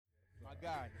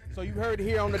So you heard it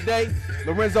here on the day.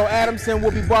 Lorenzo Adamson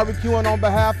will be barbecuing on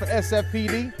behalf of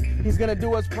SFPD. He's going to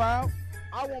do us proud.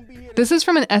 I won't be here. This is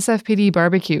from an SFPD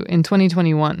barbecue in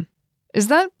 2021. Is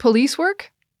that police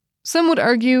work? Some would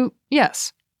argue,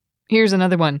 yes. Here's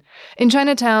another one. In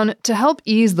Chinatown, to help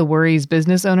ease the worries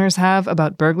business owners have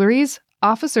about burglaries,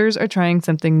 officers are trying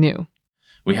something new.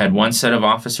 We had one set of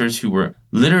officers who were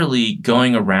literally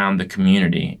going around the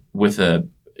community with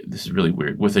this is really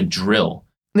weird, with a drill.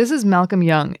 This is Malcolm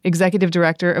Young, executive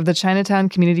director of the Chinatown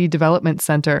Community Development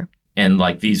Center. And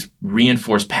like these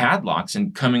reinforced padlocks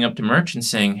and coming up to merchants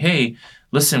saying, hey,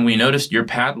 listen, we noticed your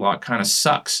padlock kind of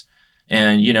sucks.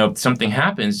 And, if something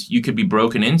happens, you could be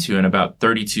broken into in about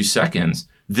 32 seconds.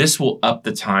 This will up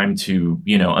the time to,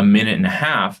 a minute and a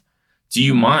half. Do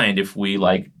you mind if we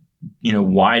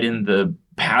widen the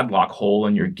padlock hole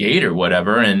in your gate or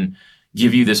whatever and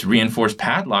give you this reinforced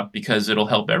padlock because it'll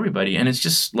help everybody? And it's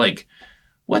just like,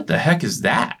 what the heck is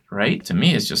that, right? To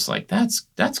me, it's just like, that's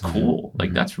cool.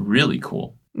 Like, that's really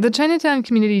cool. The Chinatown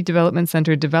Community Development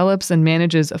Center develops and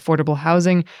manages affordable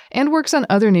housing and works on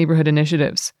other neighborhood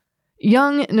initiatives.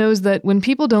 Young knows that when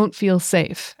people don't feel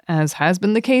safe, as has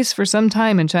been the case for some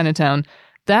time in Chinatown,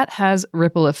 that has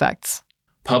ripple effects.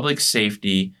 Public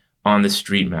safety on the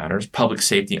street matters. Public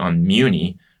safety on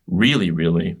Muni really,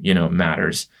 really,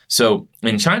 matters. So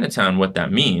in Chinatown, what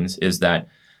that means is that,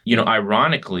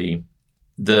 ironically,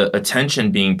 the attention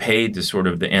being paid to sort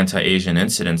of the anti-Asian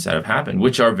incidents that have happened,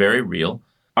 which are very real,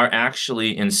 are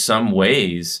actually in some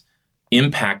ways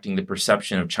impacting the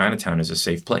perception of Chinatown as a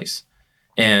safe place.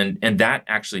 And that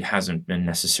actually hasn't been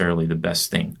necessarily the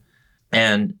best thing.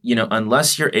 And,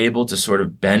 unless you're able to sort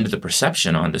of bend the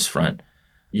perception on this front,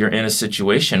 you're in a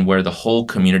situation where the whole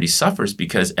community suffers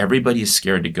because everybody is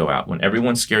scared to go out. When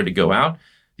everyone's scared to go out,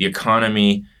 the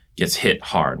economy gets hit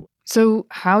hard. So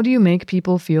how do you make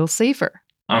people feel safer?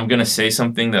 I'm going to say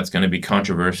something that's going to be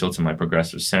controversial to my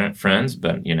progressive friends,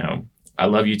 but, I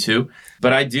love you too.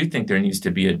 But I do think there needs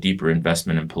to be a deeper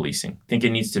investment in policing. I think it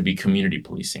needs to be community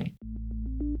policing.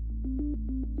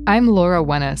 I'm Laura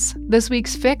Wennes. This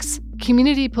week's Fix,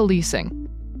 Community Policing.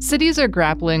 Cities are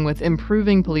grappling with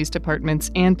improving police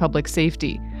departments and public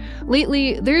safety.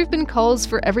 Lately, there have been calls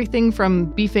for everything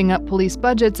from beefing up police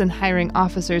budgets and hiring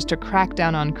officers to crack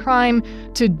down on crime,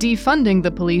 to defunding the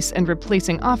police and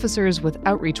replacing officers with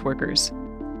outreach workers.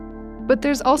 But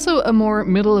there's also a more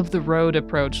middle-of-the-road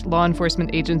approach law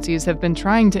enforcement agencies have been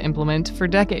trying to implement for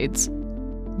decades.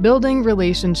 Building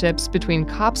relationships between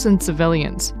cops and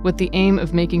civilians with the aim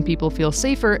of making people feel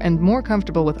safer and more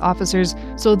comfortable with officers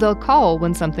so they'll call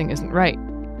when something isn't right.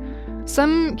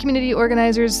 Some community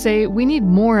organizers say we need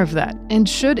more of that and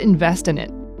should invest in it.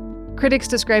 Critics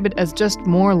describe it as just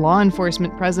more law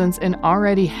enforcement presence in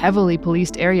already heavily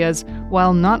policed areas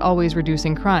while not always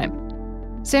reducing crime.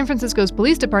 San Francisco's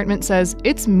police department says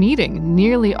it's meeting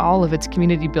nearly all of its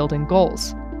community building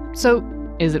goals. So,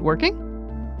 is it working?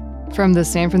 From the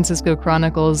San Francisco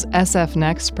Chronicle's SF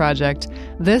Next project,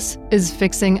 this is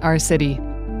Fixing Our City.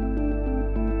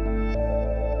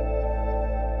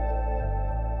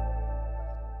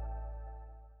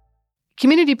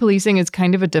 Community policing is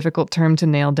kind of a difficult term to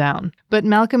nail down, but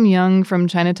Malcolm Young from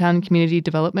Chinatown Community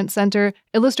Development Center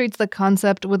illustrates the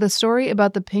concept with a story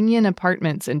about the Pingyuan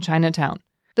Apartments in Chinatown.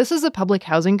 This is a public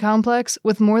housing complex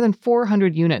with more than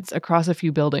 400 units across a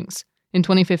few buildings. In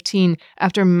 2015,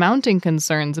 after mounting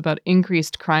concerns about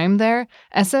increased crime there,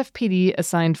 SFPD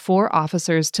assigned 4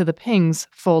 officers to the Pings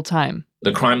full-time.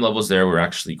 The crime levels there were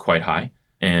actually quite high,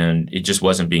 and it just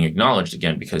wasn't being acknowledged,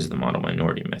 again, because of the model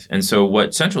minority myth. And so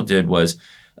what Central did was,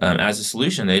 as a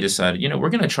solution, they decided, we're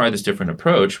going to try this different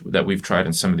approach that we've tried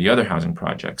in some of the other housing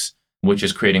projects, which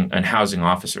is creating a housing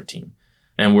officer team.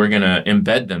 And we're going to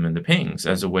embed them in the Pings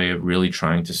as a way of really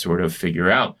trying to sort of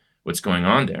figure out what's going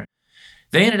on there.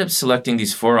 They ended up selecting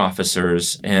these 4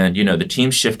 officers, and, the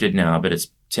team shifted now, but it's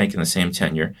taken the same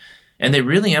tenure. And they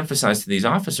really emphasized to these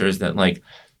officers that,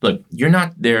 look, you're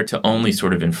not there to only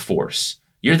sort of enforce.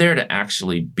 You're there to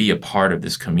actually be a part of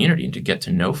this community and to get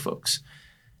to know folks.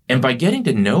 And by getting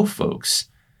to know folks,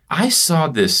 I saw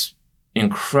this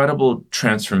incredible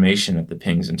transformation at the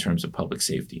Pings in terms of public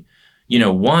safety.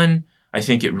 One, I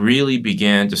think it really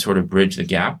began to sort of bridge the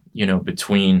gap,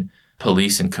 between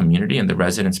police and community and the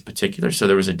residents in particular. So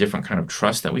there was a different kind of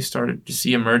trust that we started to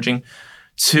see emerging.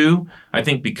 2, I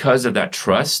think because of that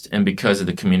trust and because of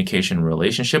the communication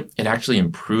relationship, it actually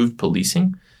improved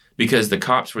policing because the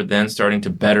cops were then starting to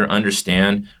better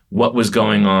understand what was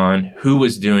going on, who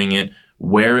was doing it,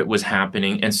 where it was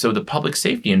happening. And so the public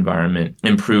safety environment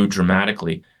improved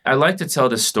dramatically. I like to tell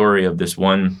the story of this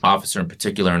one officer in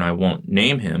particular, and I won't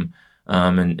name him,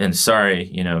 And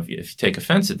sorry, if you take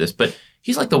offense at this, but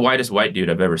he's like the whitest white dude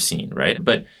I've ever seen, right?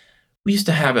 But we used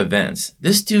to have events.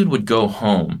 This dude would go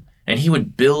home and he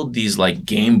would build these like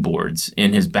game boards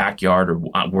in his backyard or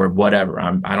whatever.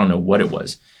 I don't know what it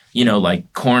was,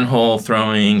 like cornhole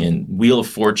throwing and Wheel of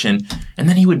Fortune. And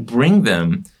then he would bring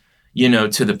them,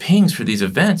 to the pings for these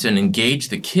events and engage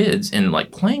the kids in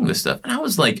like playing this stuff. And I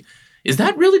was like, is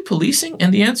that really policing?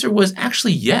 And the answer was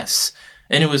actually yes.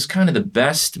 And it was kind of the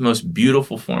best, most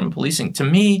beautiful form of policing. To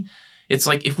me, it's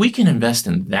like if we can invest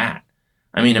in that,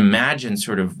 I mean, imagine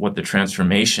sort of what the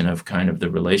transformation of kind of the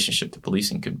relationship to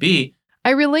policing could be.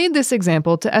 I relayed this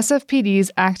example to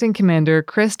SFPD's acting commander,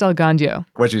 Chris Delgandio.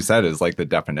 What you said is like the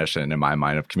definition in my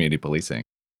mind of community policing.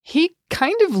 He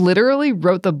kind of literally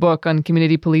wrote the book on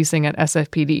community policing at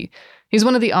SFPD. He's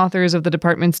one of the authors of the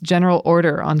department's General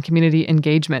Order on Community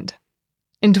Engagement.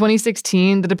 In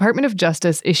 2016, the Department of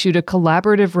Justice issued a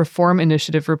collaborative reform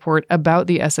initiative report about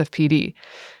the SFPD.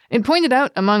 It pointed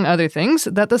out, among other things,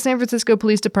 that the San Francisco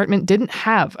Police Department didn't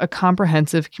have a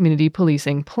comprehensive community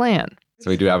policing plan. So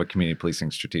we do have a community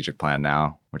policing strategic plan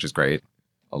now, which is great.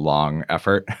 A long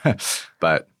effort,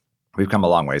 but we've come a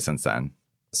long way since then.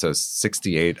 So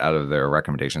 68 out of their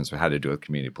recommendations had to do with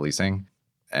community policing.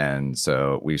 And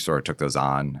so we sort of took those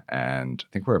on, and I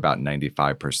think we're about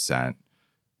 95%,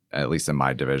 at least in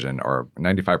my division, or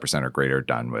 95% or greater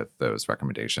done with those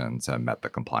recommendations and met the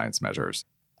compliance measures.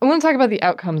 I want to talk about the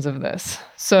outcomes of this.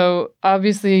 So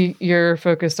obviously you're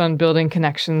focused on building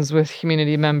connections with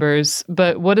community members,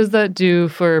 but what does that do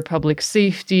for public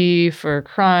safety, for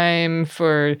crime,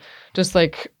 for just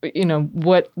like,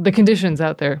 what the conditions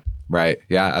out there? Right.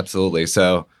 Yeah, absolutely.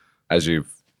 So as you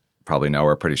probably know,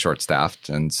 we're pretty short-staffed.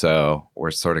 And so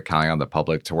we're sort of counting on the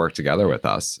public to work together with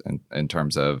us in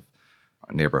terms of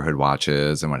neighborhood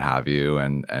watches and what have you,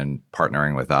 and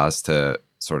partnering with us to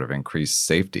sort of increase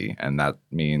safety. And that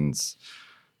means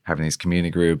having these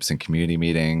community groups and community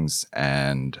meetings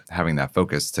and having that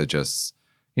focus to just,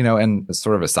 and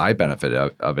sort of a side benefit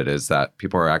of it is that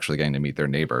people are actually getting to meet their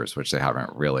neighbors, which they haven't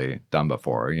really done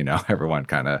before. Everyone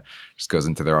kind of just goes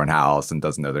into their own house and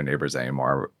doesn't know their neighbors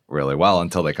anymore really well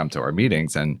until they come to our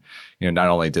meetings. And, not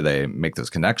only do they make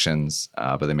those connections,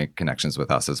 but they make connections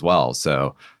with us as well.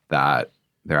 So that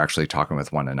they're actually talking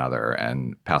with one another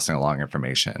and passing along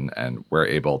information, and we're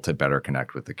able to better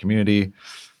connect with the community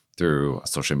through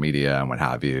social media and what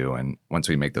have you. And once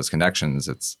we make those connections,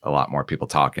 it's a lot more people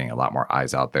talking, a lot more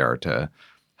eyes out there to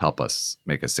help us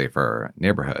make a safer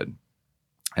neighborhood.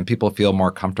 And people feel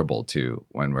more comfortable too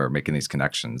when we're making these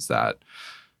connections, that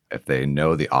if they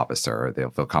know the officer,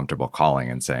 they'll feel comfortable calling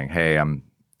and saying, hey,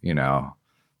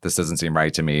 this doesn't seem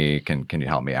right to me. Can you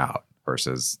help me out?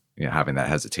 Versus, having that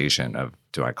hesitation of,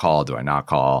 do I call? Do I not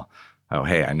call? Oh,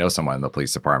 hey, I know someone in the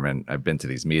police department. I've been to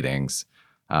these meetings.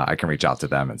 I can reach out to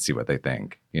them and see what they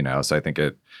think. So I think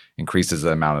it increases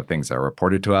the amount of things that are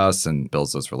reported to us and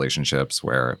builds those relationships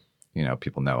where,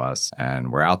 people know us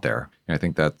and we're out there. I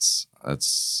think that's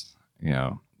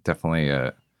definitely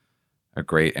a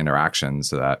great interaction,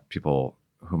 so that people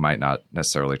who might not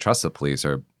necessarily trust the police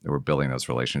we're building those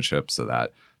relationships so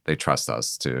that they trust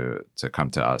us to come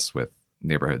to us with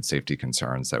neighborhood safety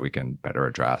concerns that we can better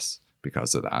address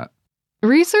because of that.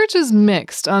 Research is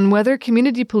mixed on whether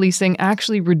community policing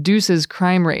actually reduces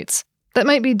crime rates. That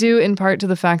might be due in part to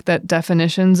the fact that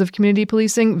definitions of community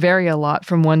policing vary a lot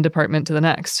from one department to the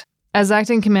next. As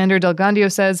Acting Commander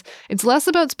Delgandio says, it's less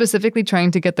about specifically trying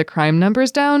to get the crime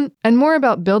numbers down and more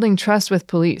about building trust with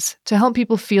police to help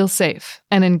people feel safe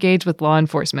and engage with law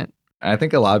enforcement. I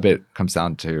think a lot of it comes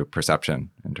down to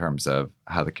perception in terms of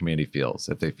how the community feels,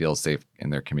 if they feel safe in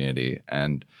their community.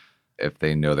 And if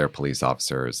they know their police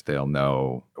officers, they'll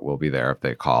know we'll be there if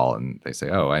they call and they say,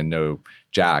 oh, I know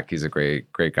Jack, he's a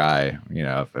great guy.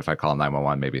 If I call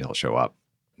 911, maybe he'll show up.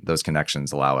 Those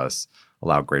connections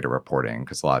allow greater reporting,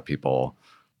 because a lot of people,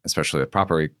 especially with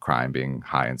property crime being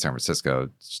high in San Francisco,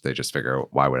 they just figure,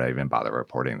 why would I even bother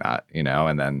reporting that?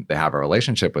 And then they have a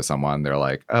relationship with someone. They're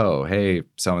like, oh, hey,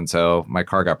 so-and-so, my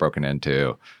car got broken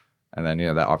into. And then,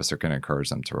 that officer can encourage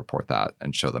them to report that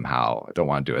and show them how. I don't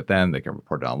want to do it then. They can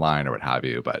report it online or what have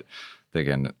you, but they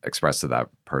can express to that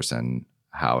person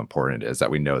how important it is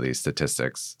that we know these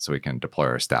statistics so we can deploy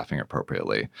our staffing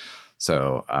appropriately.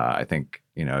 So I think,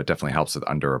 it definitely helps with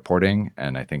underreporting.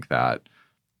 And I think that,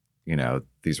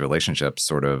 these relationships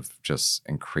sort of just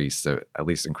at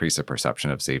least increase the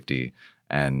perception of safety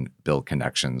and build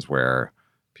connections where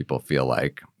people feel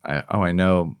like, I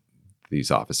know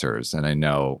these officers and I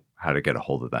know how to get a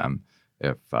hold of them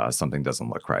if something doesn't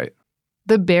look right.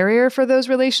 The barrier for those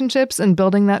relationships and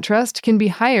building that trust can be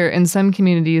higher in some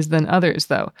communities than others,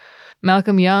 though.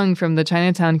 Malcolm Young from the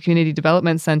Chinatown Community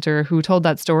Development Center, who told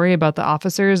that story about the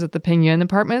officers at the Ping Yuen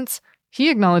apartments, he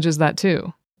acknowledges that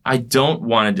too. I don't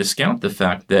want to discount the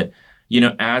fact that,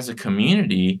 as a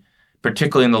community,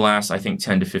 particularly in the last, I think,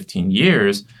 10 to 15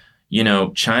 years,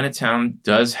 Chinatown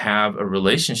does have a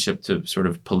relationship to sort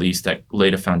of police that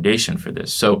laid a foundation for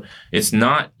this. So it's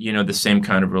not, the same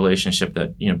kind of relationship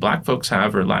that, Black folks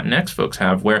have or Latinx folks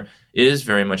have, where it is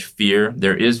very much fear.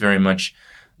 There is very much,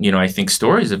 I think,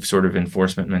 stories of sort of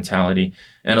enforcement mentality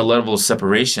and a level of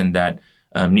separation that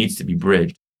needs to be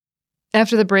bridged.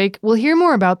 After the break, we'll hear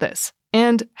more about this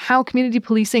and how community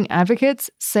policing advocates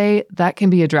say that can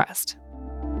be addressed.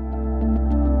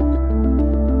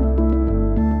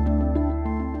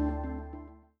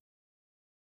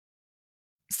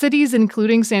 Cities,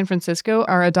 including San Francisco,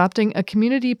 are adopting a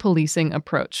community policing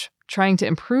approach, trying to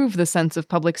improve the sense of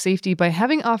public safety by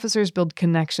having officers build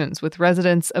connections with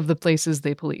residents of the places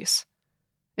they police.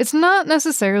 It's not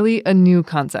necessarily a new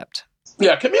concept.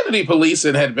 Yeah, community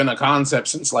policing had been a concept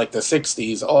since like the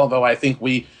 60s, although I think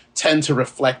we tend to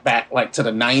reflect back like to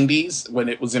the 90s when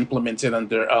it was implemented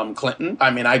under Clinton.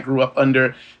 I mean, I grew up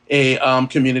under a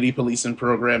community policing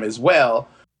program as well.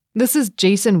 This is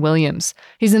Jason Williams.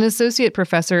 He's an associate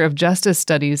professor of justice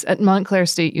studies at Montclair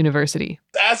State University.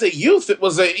 As a youth, it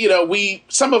was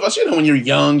some of us, when you're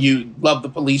young, you love the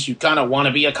police, you kind of want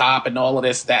to be a cop and all of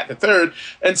this, that, the third.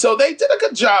 And so they did a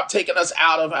good job taking us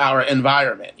out of our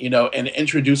environment, and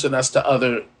introducing us to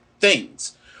other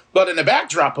things. But in the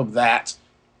backdrop of that,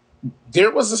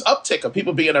 there was this uptick of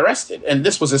people being arrested. And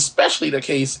this was especially the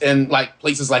case in like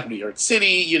places like New York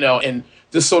City, in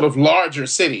the sort of larger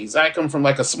cities. I come from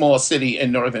like a small city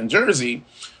in northern Jersey,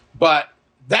 but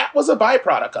that was a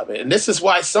byproduct of it. And this is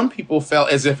why some people felt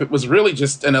as if it was really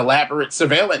just an elaborate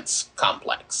surveillance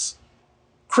complex.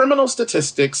 Criminal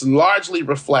statistics largely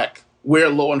reflect where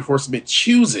law enforcement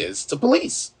chooses to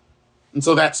police. And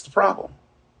so that's the problem.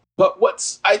 But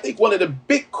what's, I think, one of the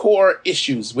big core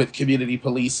issues with community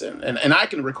policing, and I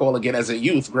can recall again as a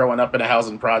youth growing up in a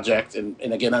housing project and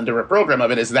again under a program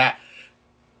of it, is that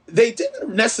they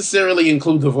didn't necessarily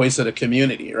include the voice of the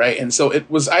community, right? And so it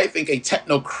was, I think, a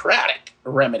technocratic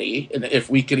remedy, and if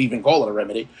we could even call it a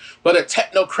remedy, but a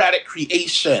technocratic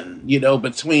creation,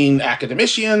 between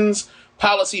academicians,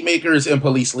 policymakers, and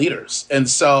police leaders. And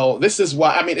so this is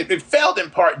why, it failed in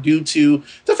part due to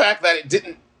the fact that it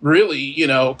didn't really,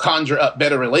 conjure up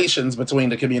better relations between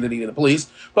the community and the police,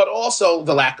 but also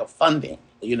the lack of funding.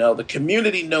 The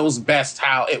community knows best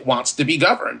how it wants to be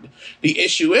governed. The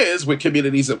issue is with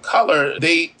communities of color,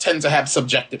 they tend to have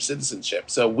subjective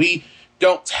citizenship. So we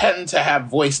don't tend to have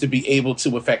voice to be able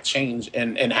to affect change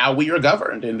in how we are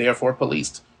governed and therefore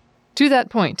policed. To that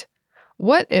point,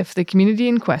 what if the community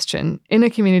in question, in a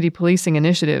community policing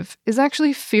initiative, is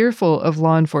actually fearful of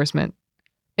law enforcement?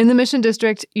 In the Mission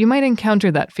District, you might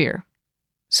encounter that fear.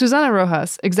 Susana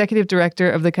Rojas, executive director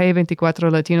of the Calle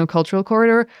 24 Latino Cultural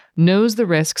Corridor, knows the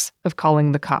risks of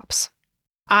calling the cops.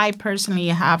 I personally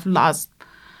have lost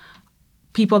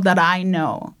people that I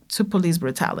know to police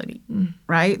brutality,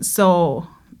 right? So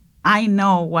I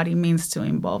know what it means to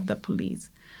involve the police.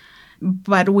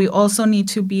 But we also need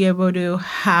to be able to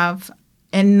have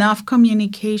enough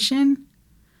communication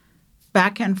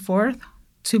back and forth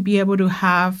to be able to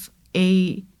have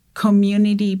a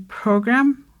community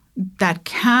program that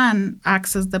can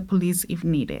access the police if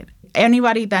needed.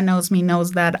 Anybody that knows me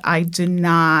knows that I do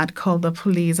not call the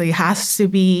police. It has to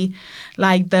be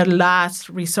like the last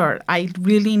resort. I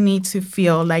really need to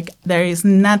feel like there is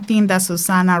nothing that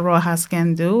Susana Rojas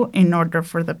can do in order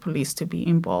for the police to be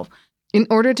involved. In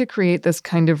order to create this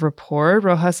kind of rapport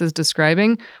Rojas is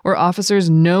describing, where officers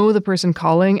know the person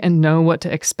calling and know what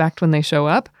to expect when they show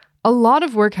up, a lot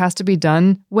of work has to be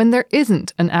done when there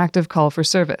isn't an active call for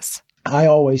service. I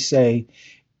always say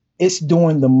it's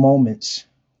during the moments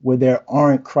where there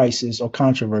aren't crisis or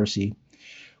controversy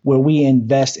where we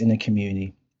invest in the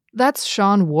community. That's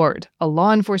Sean Ward, a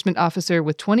law enforcement officer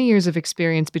with 20 years of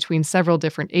experience between several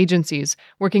different agencies,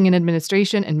 working in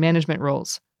administration and management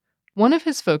roles. One of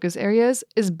his focus areas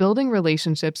is building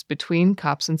relationships between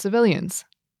cops and civilians.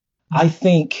 I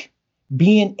think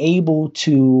being able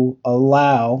to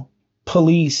allow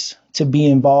police to be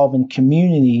involved in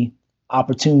community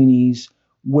opportunities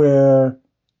where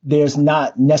there's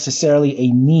not necessarily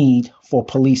a need for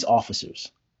police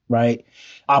officers, right?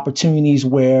 Opportunities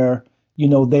where,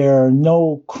 there are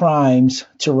no crimes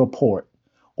to report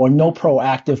or no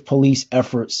proactive police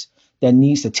efforts that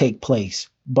needs to take place,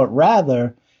 but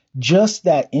rather just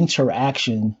that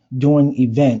interaction during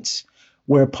events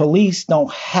where police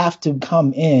don't have to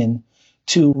come in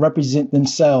to represent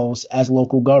themselves as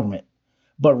local government,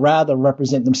 but rather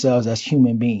represent themselves as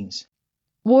human beings.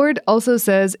 Ward also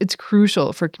says it's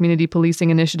crucial for community policing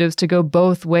initiatives to go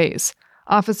both ways.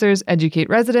 Officers educate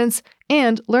residents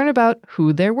and learn about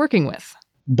who they're working with.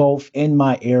 Both in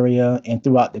my area and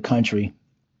throughout the country,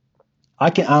 I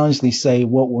can honestly say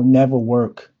what will never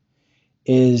work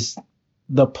is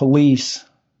the police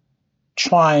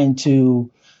trying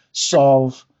to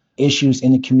solve issues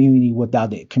in the community without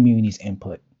the community's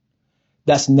input.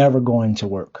 That's never going to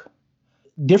work.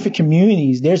 Different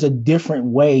communities, there's a different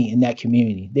way in that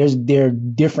community. There are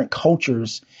different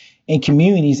cultures in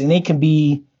communities, and they can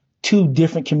be two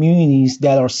different communities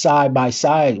that are side by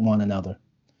side one another.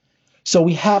 So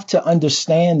we have to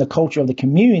understand the culture of the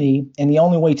community, and the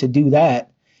only way to do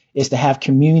that is to have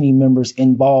community members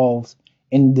involved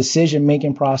in the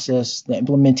decision-making process, the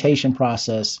implementation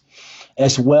process,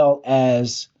 as well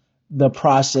as the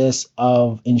process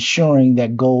of ensuring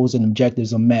that goals and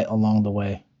objectives are met along the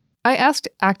way. I asked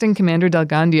Acting Commander Del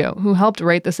Gandio, who helped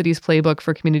write the city's playbook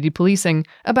for community policing,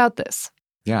 about this.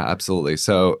 Yeah, absolutely.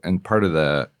 So, and part of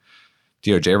the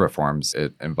DOJ reforms,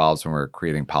 it involves when we're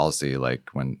creating policy, like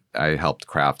when I helped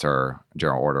craft our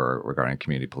general order regarding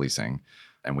community policing.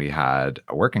 And we had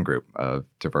a working group of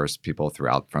diverse people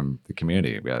throughout from the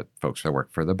community. We had folks that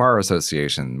worked for the Bar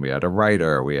Association. We had a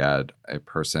writer. We had a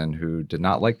person who did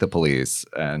not like the police.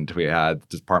 And we had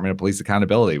the Department of Police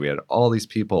Accountability. We had all these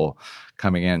people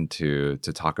coming in to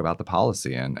talk about the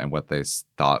policy and what they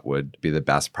thought would be the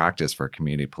best practice for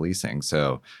community policing.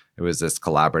 So it was this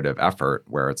collaborative effort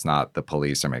where it's not the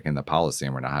police are making the policy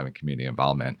and we're not having community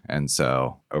involvement. And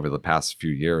so over the past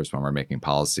few years, when we're making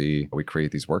policy, we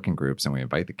create these working groups and we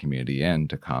invite the community in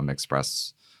to come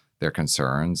express their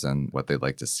concerns and what they'd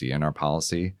like to see in our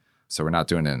policy. So we're not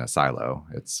doing it in a silo.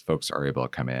 It's folks are able to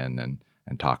come in and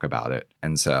talk about it.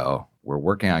 And so we're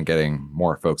working on getting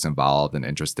more folks involved and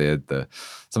interested.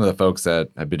 Some of the folks that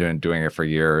have been doing it for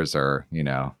years are,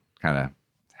 kind of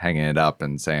hanging it up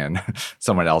and saying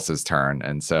someone else's turn.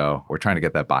 And so we're trying to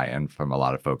get that buy-in from a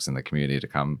lot of folks in the community to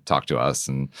come talk to us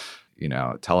and,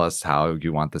 tell us how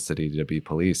you want the city to be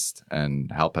policed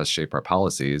and help us shape our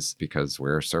policies because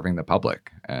we're serving the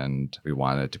public and we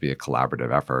want it to be a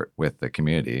collaborative effort with the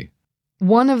community.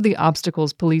 One of the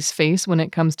obstacles police face when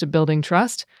it comes to building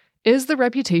trust is the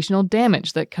reputational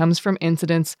damage that comes from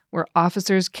incidents where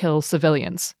officers kill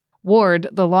civilians. Ward,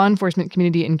 the law enforcement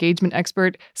community engagement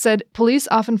expert, said police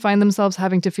often find themselves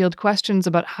having to field questions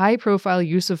about high-profile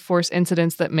use of force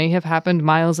incidents that may have happened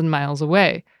miles and miles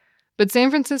away. But San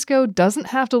Francisco doesn't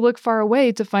have to look far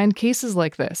away to find cases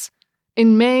like this.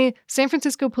 In May, San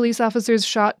Francisco police officers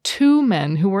shot 2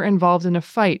 men who were involved in a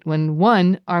fight when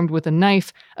one, armed with a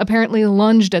knife, apparently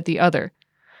lunged at the other.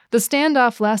 The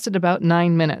standoff lasted about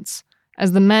 9 minutes.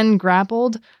 As the men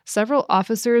grappled, several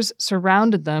officers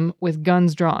surrounded them with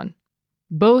guns drawn.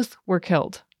 Both were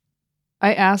killed.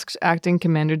 I asked Acting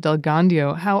Commander Del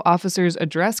Gandio how officers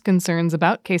address concerns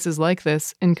about cases like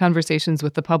this in conversations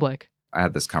with the public. I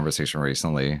had this conversation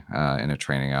recently in a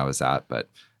training I was at, but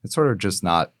it's sort of just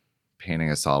not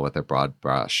painting us all with a broad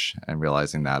brush and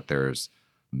realizing that there's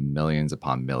millions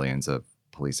upon millions of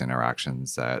police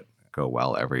interactions that go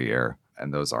well every year.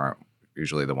 And those aren't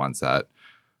usually the ones that,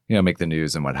 make the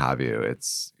news and what have you.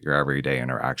 It's your everyday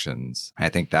interactions. I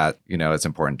think that, it's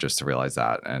important just to realize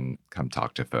that and come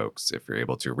talk to folks. If you're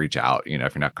able to reach out,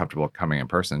 if you're not comfortable coming in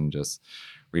person, just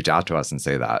reach out to us and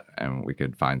say that. And we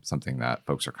could find something that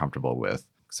folks are comfortable with.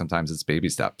 Sometimes it's baby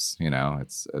steps,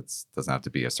 it's doesn't have to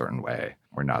be a certain way.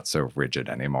 We're not so rigid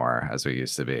anymore as we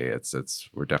used to be.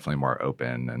 We're definitely more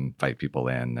open and invite people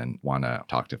in and want to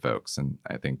talk to folks. And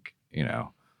I think,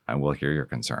 and we'll hear your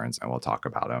concerns and we'll talk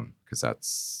about them because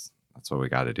that's what we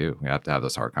got to do. We have to have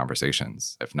those hard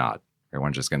conversations. If not,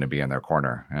 everyone's just going to be in their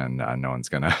corner and no one's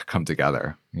going to come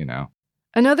together,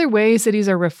 Another way cities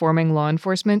are reforming law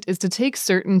enforcement is to take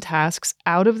certain tasks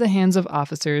out of the hands of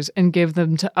officers and give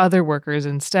them to other workers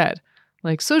instead,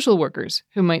 like social workers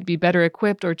who might be better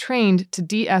equipped or trained to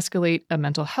de-escalate a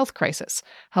mental health crisis,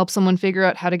 help someone figure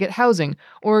out how to get housing,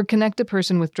 or connect a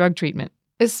person with drug treatment.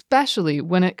 Especially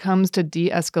when it comes to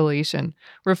de-escalation,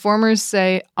 reformers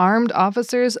say armed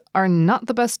officers are not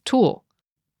the best tool.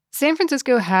 San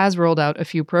Francisco has rolled out a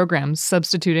few programs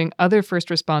substituting other first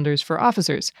responders for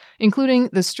officers, including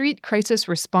the Street Crisis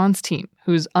Response Team,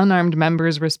 whose unarmed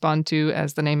members respond to,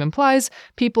 as the name implies,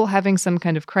 people having some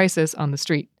kind of crisis on the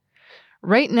street.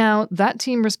 Right now, that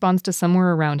team responds to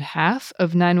somewhere around half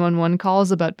of 911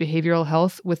 calls about behavioral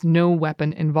health with no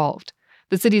weapon involved.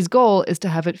 The city's goal is to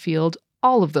have it field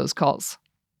all of those calls.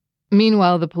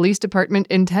 Meanwhile, the police department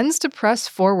intends to press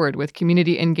forward with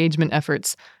community engagement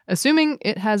efforts, assuming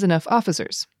it has enough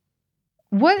officers.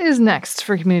 What is next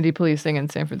for community policing in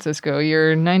San Francisco?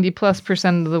 You're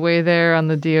 90+% of the way there on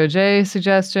the DOJ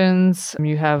suggestions.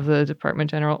 You have the Department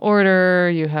General Order.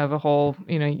 You have a whole,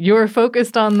 you're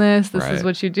focused on this. This is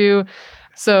what you do.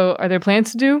 So are there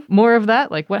plans to do more of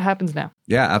that? Like, what happens now?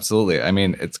 Yeah, absolutely. I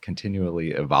mean, it's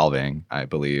continually evolving, I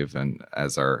believe. And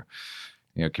as our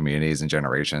communities and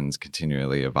generations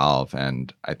continually evolve.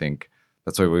 And I think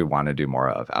that's what we want to do more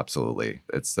of. Absolutely.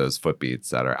 It's those footbeats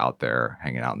that are out there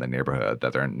hanging out in the neighborhood,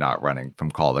 that they're not running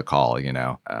from call to call.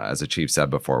 As the chief said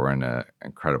before, we're in an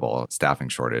incredible staffing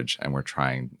shortage, and we're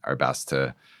trying our best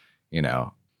to,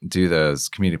 do those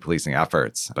community policing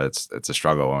efforts. But it's a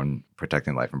struggle, and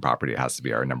protecting life and property has to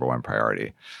be our number one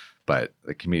priority. But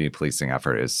the community policing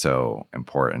effort is so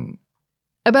important.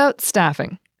 About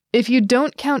staffing. If you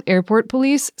don't count airport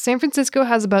police, San Francisco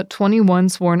has about 21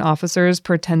 sworn officers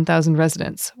per 10,000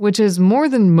 residents, which is more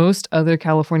than most other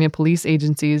California police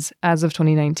agencies as of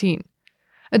 2019.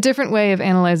 A different way of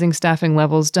analyzing staffing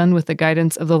levels done with the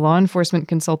guidance of the law enforcement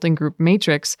consulting group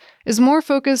Matrix is more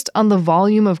focused on the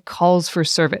volume of calls for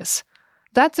service.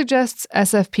 That suggests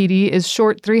SFPD is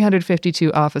short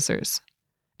 352 officers.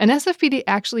 And SFPD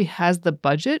actually has the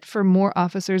budget for more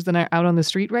officers than are out on the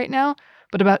street right now,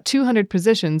 but about 200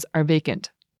 positions are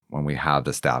vacant. When we have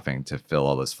the staffing to fill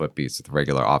all those footbeats with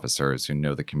regular officers who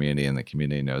know the community and the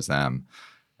community knows them,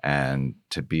 and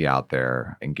to be out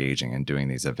there engaging and doing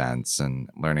these events and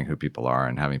learning who people are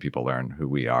and having people learn who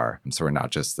we are. And so we're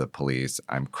not just the police.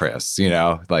 I'm Chris,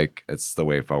 it's the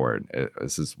way forward.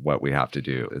 This is what we have to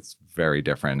do. It's very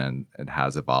different, and it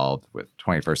has evolved with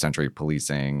 21st century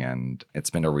policing. And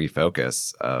it's been a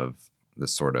refocus of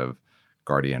this sort of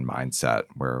guardian mindset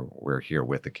where we're here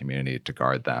with the community to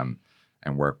guard them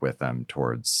and work with them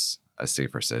towards a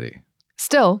safer city.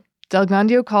 Still,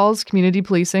 Delgandio calls community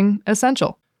policing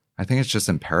essential. I think it's just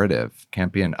imperative.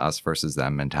 Can't be an us versus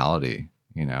them mentality.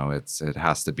 It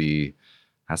has to be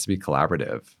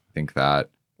collaborative. I think that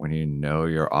when you know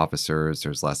your officers,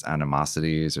 there's less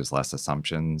animosities, there's less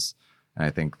assumptions. And I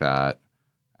think that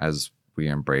as we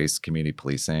embrace community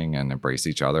policing and embrace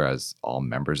each other as all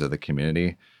members of the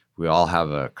community, we all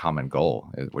have a common goal,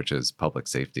 which is public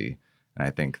safety. And I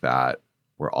think that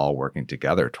we're all working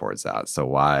together towards that. So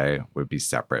why would be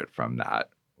separate from that?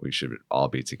 We should all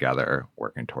be together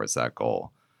working towards that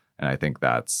goal. And I think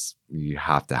you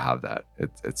have to have that.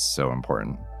 It's so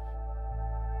important.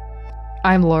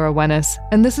 I'm Laura Wennis,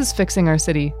 and this is Fixing Our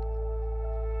City.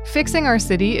 Fixing Our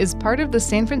City is part of the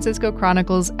San Francisco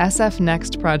Chronicle's SF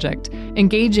Next project,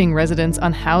 engaging residents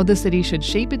on how the city should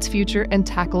shape its future and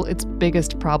tackle its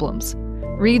biggest problems.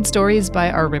 Read stories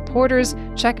by our reporters,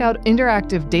 check out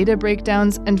interactive data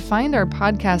breakdowns, and find our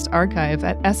podcast archive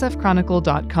at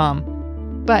sfchronicle.com.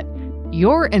 But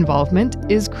your involvement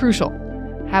is crucial.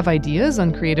 Have ideas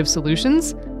on creative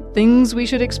solutions? Things we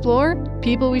should explore?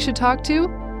 People we should talk to?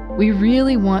 We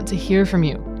really want to hear from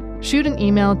you. Shoot an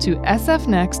email to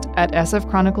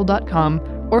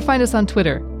sfnext@sfchronicle.com or find us on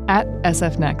Twitter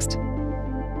 @sfnext.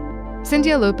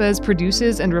 Cynthia Lopez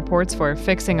produces and reports for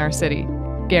Fixing Our City.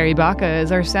 Gary Baca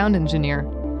is our sound engineer.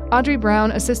 Audrey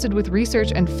Brown assisted with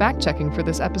research and fact-checking for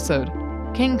this episode.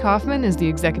 King Kaufman is the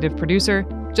executive producer.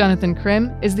 Jonathan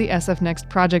Krim is the SF Next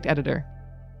project editor.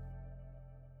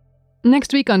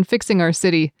 Next week on Fixing Our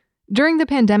City, during the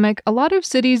pandemic, a lot of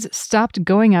cities stopped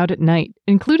going out at night,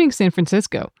 including San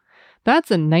Francisco.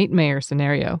 That's a nightmare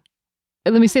scenario.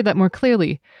 Let me say that more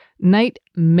clearly.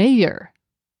 Nightmare.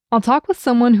 I'll talk with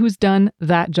someone who's done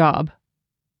that job.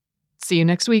 See you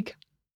next week.